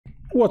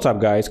What's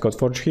up guys,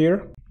 CodefForge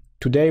here.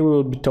 Today we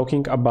will be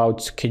talking about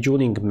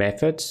scheduling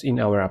methods in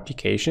our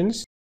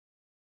applications.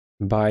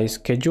 By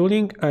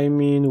scheduling, I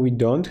mean we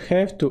don't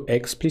have to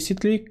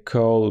explicitly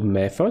call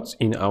methods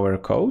in our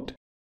code.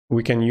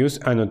 We can use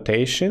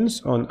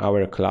annotations on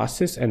our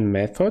classes and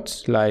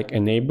methods like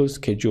enable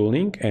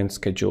scheduling and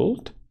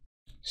scheduled.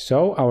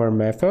 So our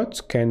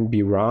methods can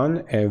be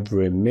run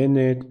every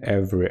minute,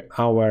 every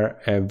hour,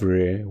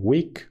 every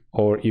week,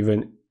 or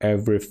even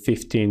every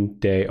 15th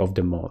day of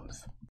the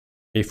month,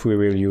 if we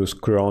will use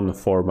CRON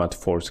format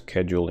for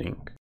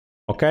scheduling.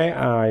 Okay,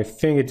 I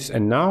think it's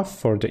enough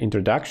for the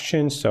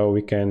introduction, so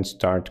we can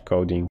start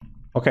coding.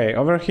 Okay,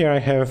 over here I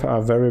have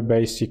a very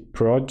basic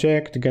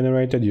project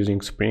generated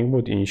using Spring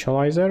Boot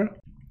initializer.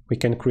 We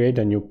can create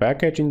a new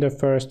package in the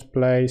first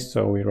place,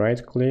 so we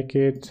right click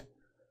it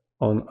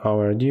on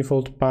our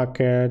default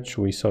package,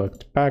 we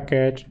select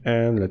package,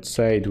 and let's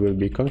say it will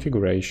be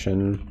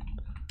configuration.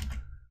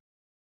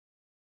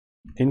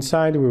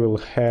 Inside we will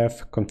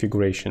have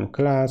configuration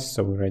class,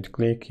 so we right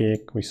click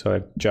it, we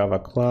select Java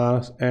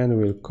class, and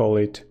we'll call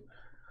it,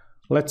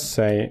 let's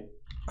say,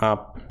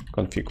 app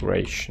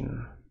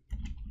configuration,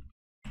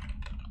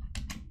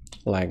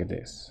 like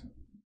this.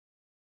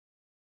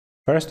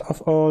 First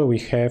of all, we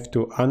have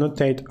to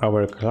annotate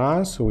our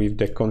class with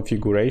the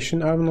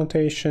configuration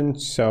annotation,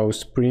 so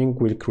Spring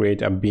will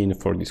create a bin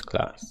for this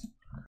class.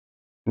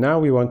 Now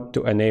we want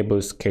to enable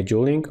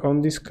scheduling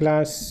on this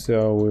class,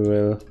 so we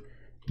will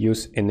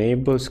use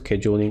enable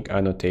scheduling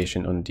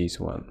annotation on this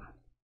one,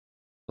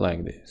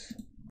 like this.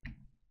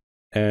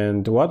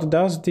 And what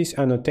does this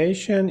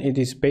annotation? It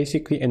is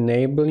basically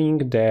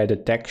enabling the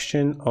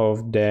detection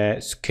of the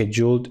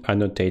scheduled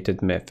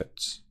annotated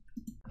methods.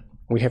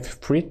 We have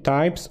three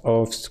types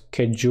of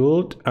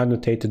scheduled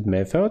annotated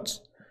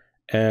methods,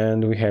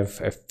 and we have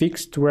a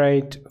fixed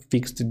rate,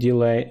 fixed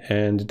delay,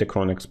 and the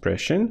CRON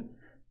expression.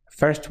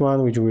 First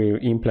one which we will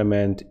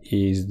implement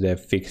is the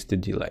fixed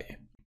delay.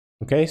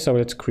 Okay, so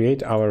let's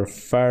create our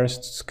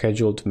first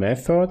scheduled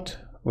method.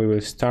 We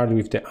will start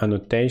with the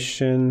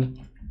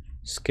annotation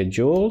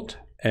scheduled,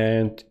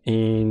 and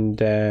in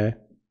the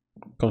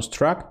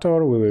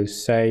constructor we will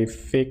say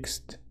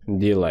fixed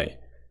delay,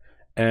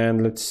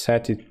 and let's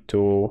set it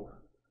to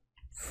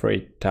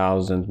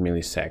 3000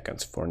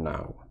 milliseconds for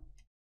now.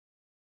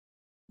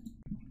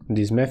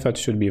 This method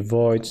should be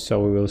void,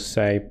 so we will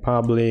say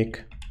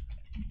public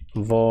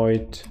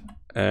void,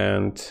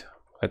 and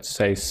let's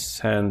say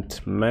send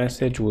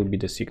message will be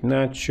the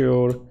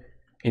signature.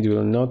 It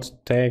will not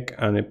take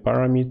any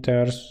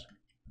parameters.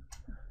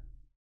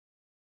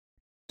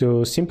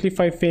 To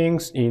simplify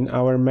things, in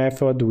our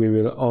method we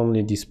will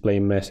only display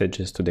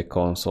messages to the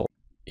console.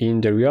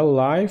 In the real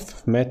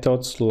life,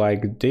 methods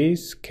like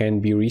this can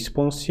be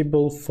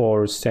responsible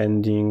for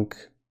sending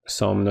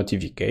some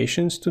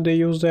notifications to the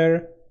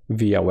user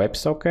via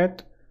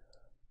WebSocket,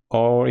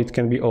 or it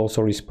can be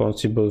also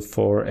responsible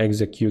for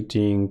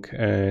executing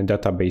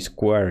database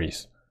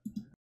queries.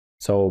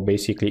 So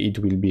basically it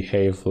will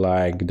behave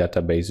like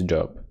database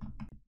job.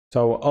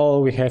 So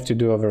all we have to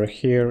do over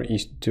here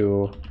is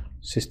to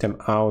system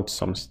out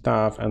some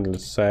stuff, and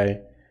let's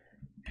say,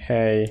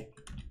 hey,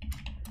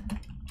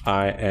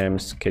 I am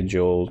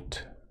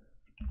scheduled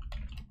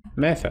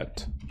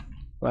method,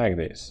 like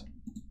this.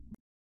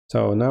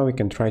 So now we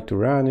can try to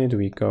run it.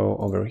 We go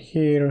over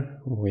here,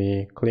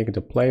 we click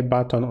the play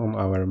button on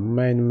our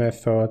main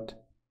method,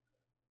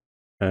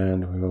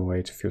 and we will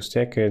wait a few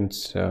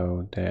seconds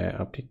so the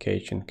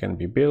application can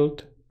be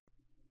built.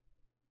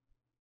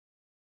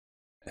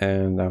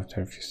 And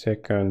after a few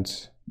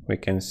seconds, we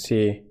can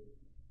see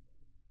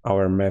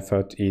our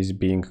method is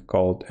being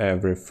called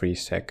every 3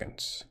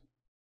 seconds.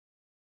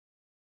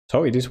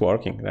 So it is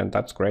working, and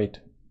that's great.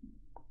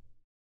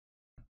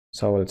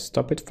 So let's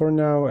stop it for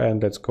now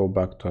and let's go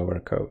back to our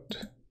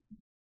code.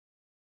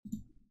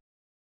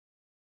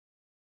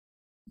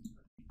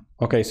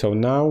 Okay, so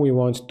now we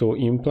want to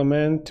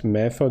implement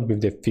method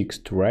with the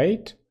fixed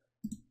rate,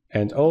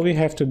 and all we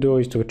have to do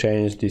is to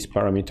change this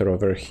parameter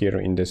over here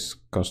in this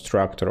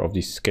constructor of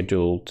this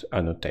scheduled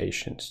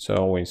annotation.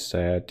 So we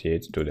set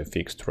it to the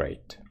fixed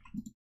rate.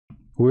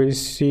 We'll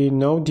see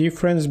no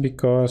difference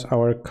because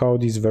our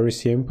code is very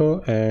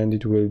simple and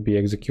it will be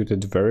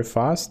executed very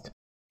fast.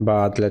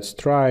 But let's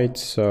try it.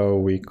 So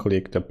we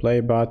click the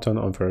play button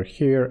over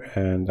here,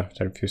 and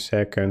after a few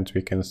seconds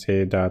we can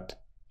see that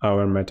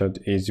our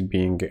method is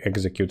being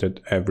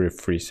executed every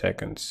 3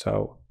 seconds.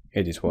 So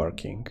it is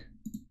working.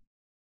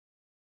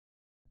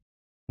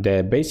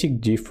 The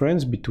basic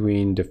difference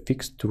between the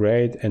fixed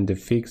rate and the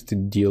fixed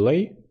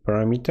delay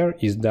parameter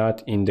is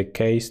that in the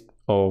case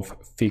of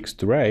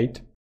fixed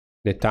rate,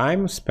 the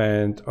time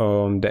spent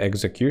on the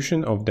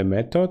execution of the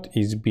method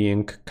is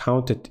being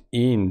counted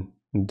in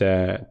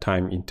the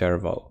time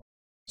interval.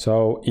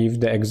 So if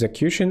the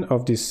execution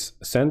of this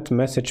send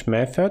message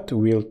method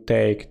will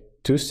take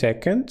 2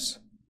 seconds,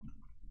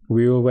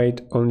 we will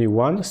wait only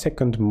 1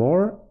 second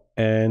more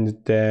and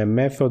the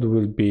method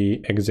will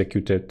be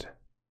executed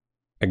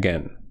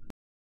again.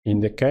 In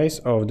the case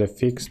of the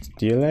fixed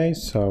delay,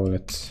 so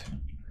let's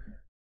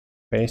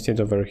paste it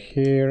over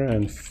here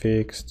and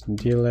fixed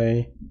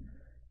delay,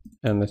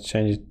 and let's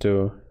change it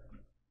to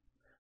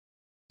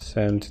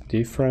send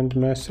different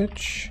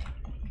message.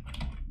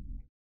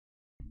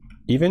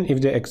 Even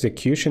if the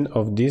execution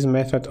of this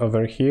method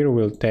over here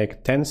will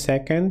take 10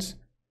 seconds,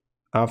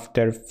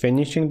 after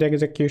finishing the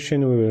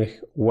execution we will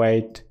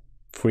wait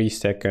 3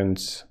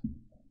 seconds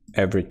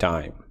every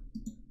time.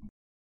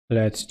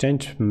 Let's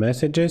change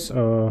messages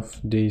of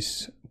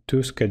these two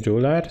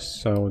schedulers.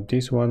 So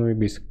this one will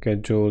be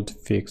scheduled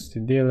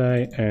fixed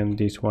delay and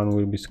this one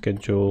will be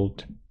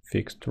scheduled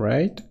fixed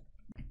rate.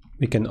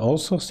 We can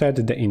also set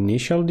the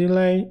initial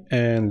delay,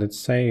 and let's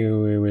say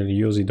we will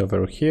use it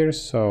over here.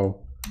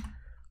 So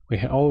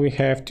all we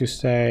have to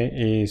say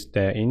is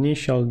the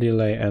initial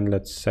delay, and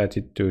let's set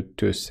it to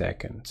 2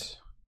 seconds.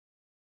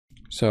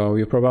 So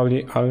you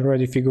probably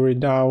already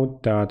figured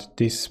out that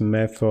this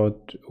method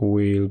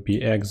will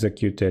be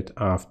executed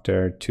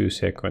after 2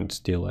 seconds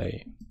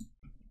delay.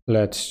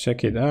 Let's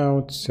check it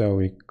out. So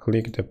we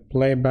click the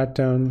play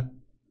button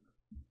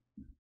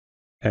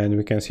and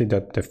we can see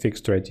that the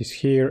fixed rate is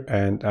here,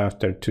 and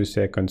after 2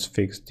 seconds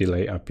fixed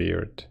delay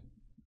appeared.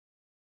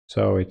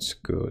 So it's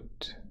good.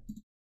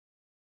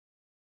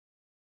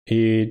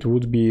 It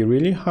would be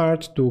really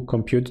hard to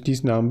compute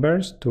these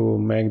numbers, to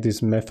make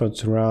these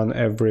methods run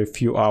every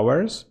few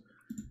hours.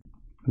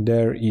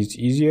 There is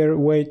easier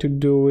way to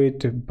do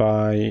it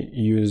by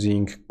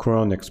using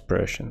CRON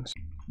expressions.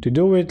 To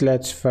do it,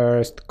 let's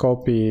first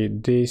copy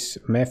this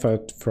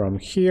method from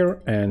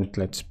here and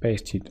let's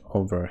paste it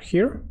over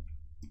here.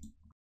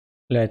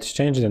 Let's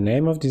change the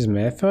name of this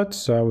method,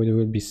 so it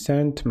will be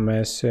send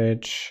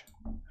message,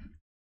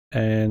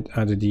 and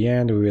at the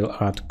end we will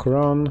add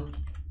cron,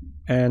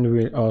 and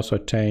we'll also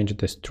change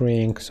the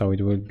string, so it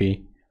will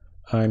be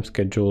I'm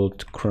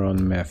scheduled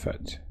cron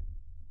method.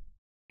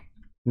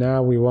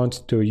 Now we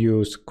want to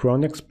use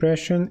CRON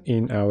expression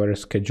in our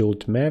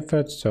scheduled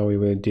method, so we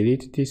will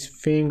delete this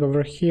thing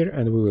over here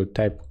and we will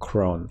type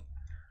cron.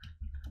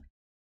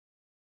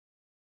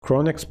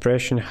 CRON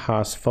expression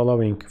has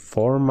following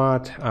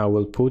format. I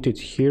will put it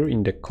here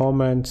in the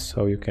comments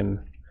so you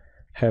can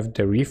have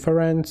the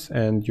reference,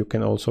 and you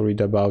can also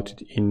read about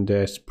it in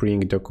the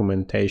Spring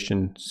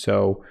documentation.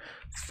 So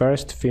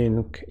first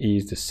thing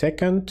is the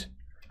second,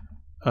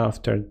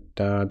 after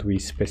that we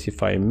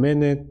specify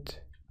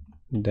minute,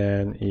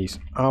 then is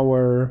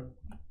hour,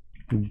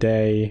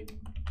 day,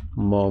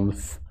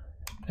 month,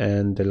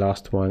 and the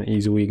last one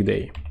is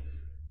weekday.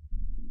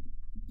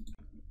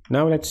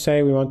 Now let's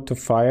say we want to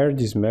fire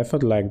this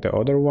method like the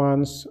other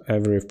ones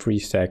every 3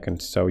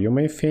 seconds. So you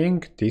may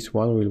think this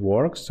one will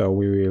work, so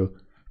we will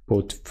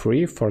put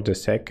 3 for the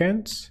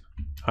seconds,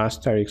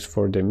 asterisk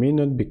for the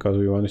minute, because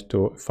we want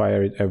to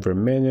fire it every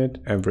minute,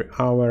 every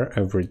hour,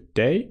 every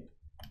day,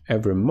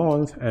 every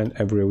month, and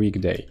every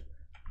weekday.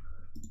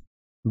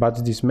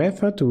 But this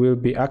method will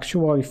be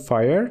actually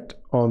fired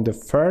on the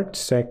 3rd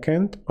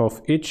second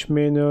of each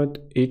minute,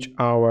 each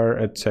hour,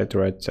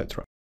 etc.,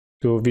 etc.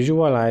 To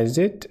visualize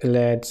it,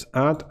 let's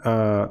add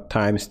a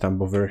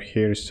timestamp over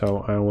here.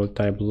 So I will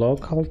type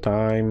local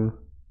time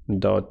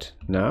dot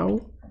now,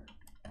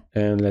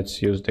 and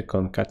let's use the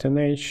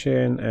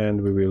concatenation,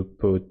 and we will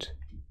put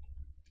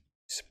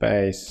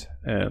space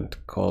and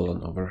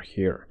colon over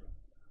here.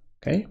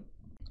 Okay,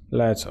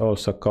 let's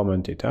also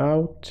comment it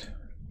out,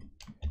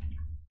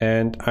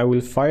 and I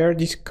will fire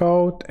this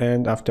code,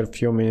 and after a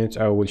few minutes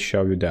I will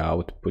show you the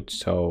output.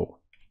 So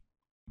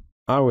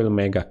I will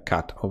make a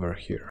cut over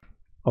here.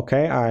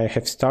 Okay, I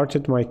have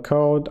started my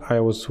code.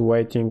 I was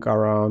waiting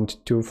around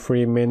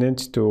 2-3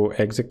 minutes to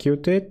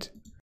execute it.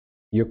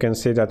 You can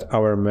see that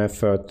our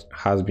method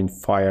has been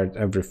fired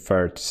every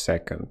 3rd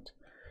second.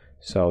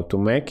 So to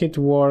make it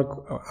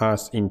work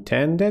as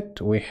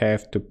intended, we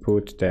have to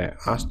put the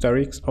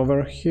asterisk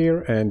over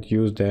here and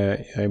use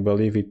the, I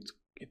believe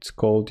it's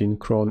called in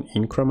CRON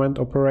increment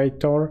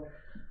operator,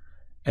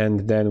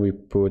 and then we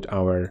put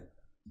our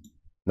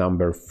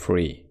number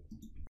 3.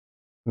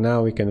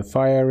 Now we can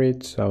fire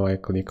it, so I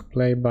click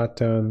play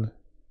button.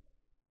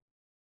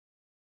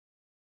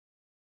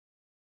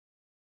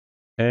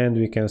 And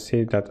we can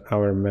see that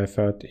our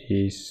method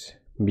is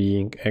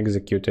being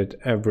executed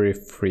every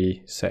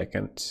 3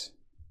 seconds.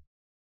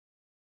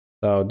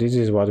 So this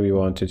is what we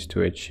wanted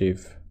to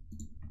achieve.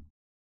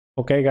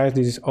 Okay guys,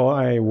 this is all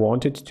I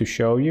wanted to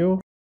show you.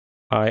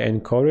 I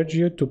encourage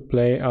you to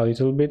play a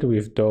little bit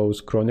with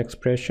those CRON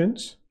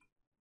expressions,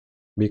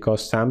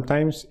 because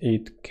sometimes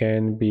it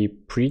can be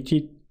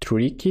pretty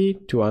tricky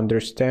to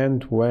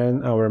understand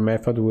when our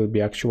method will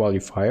be actually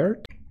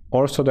fired.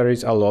 Also, there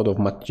is a lot of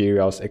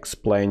materials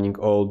explaining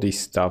all this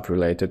stuff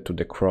related to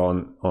the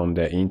CRON on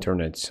the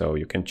internet, so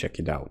you can check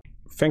it out.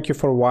 Thank you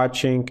for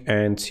watching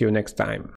and see you next time.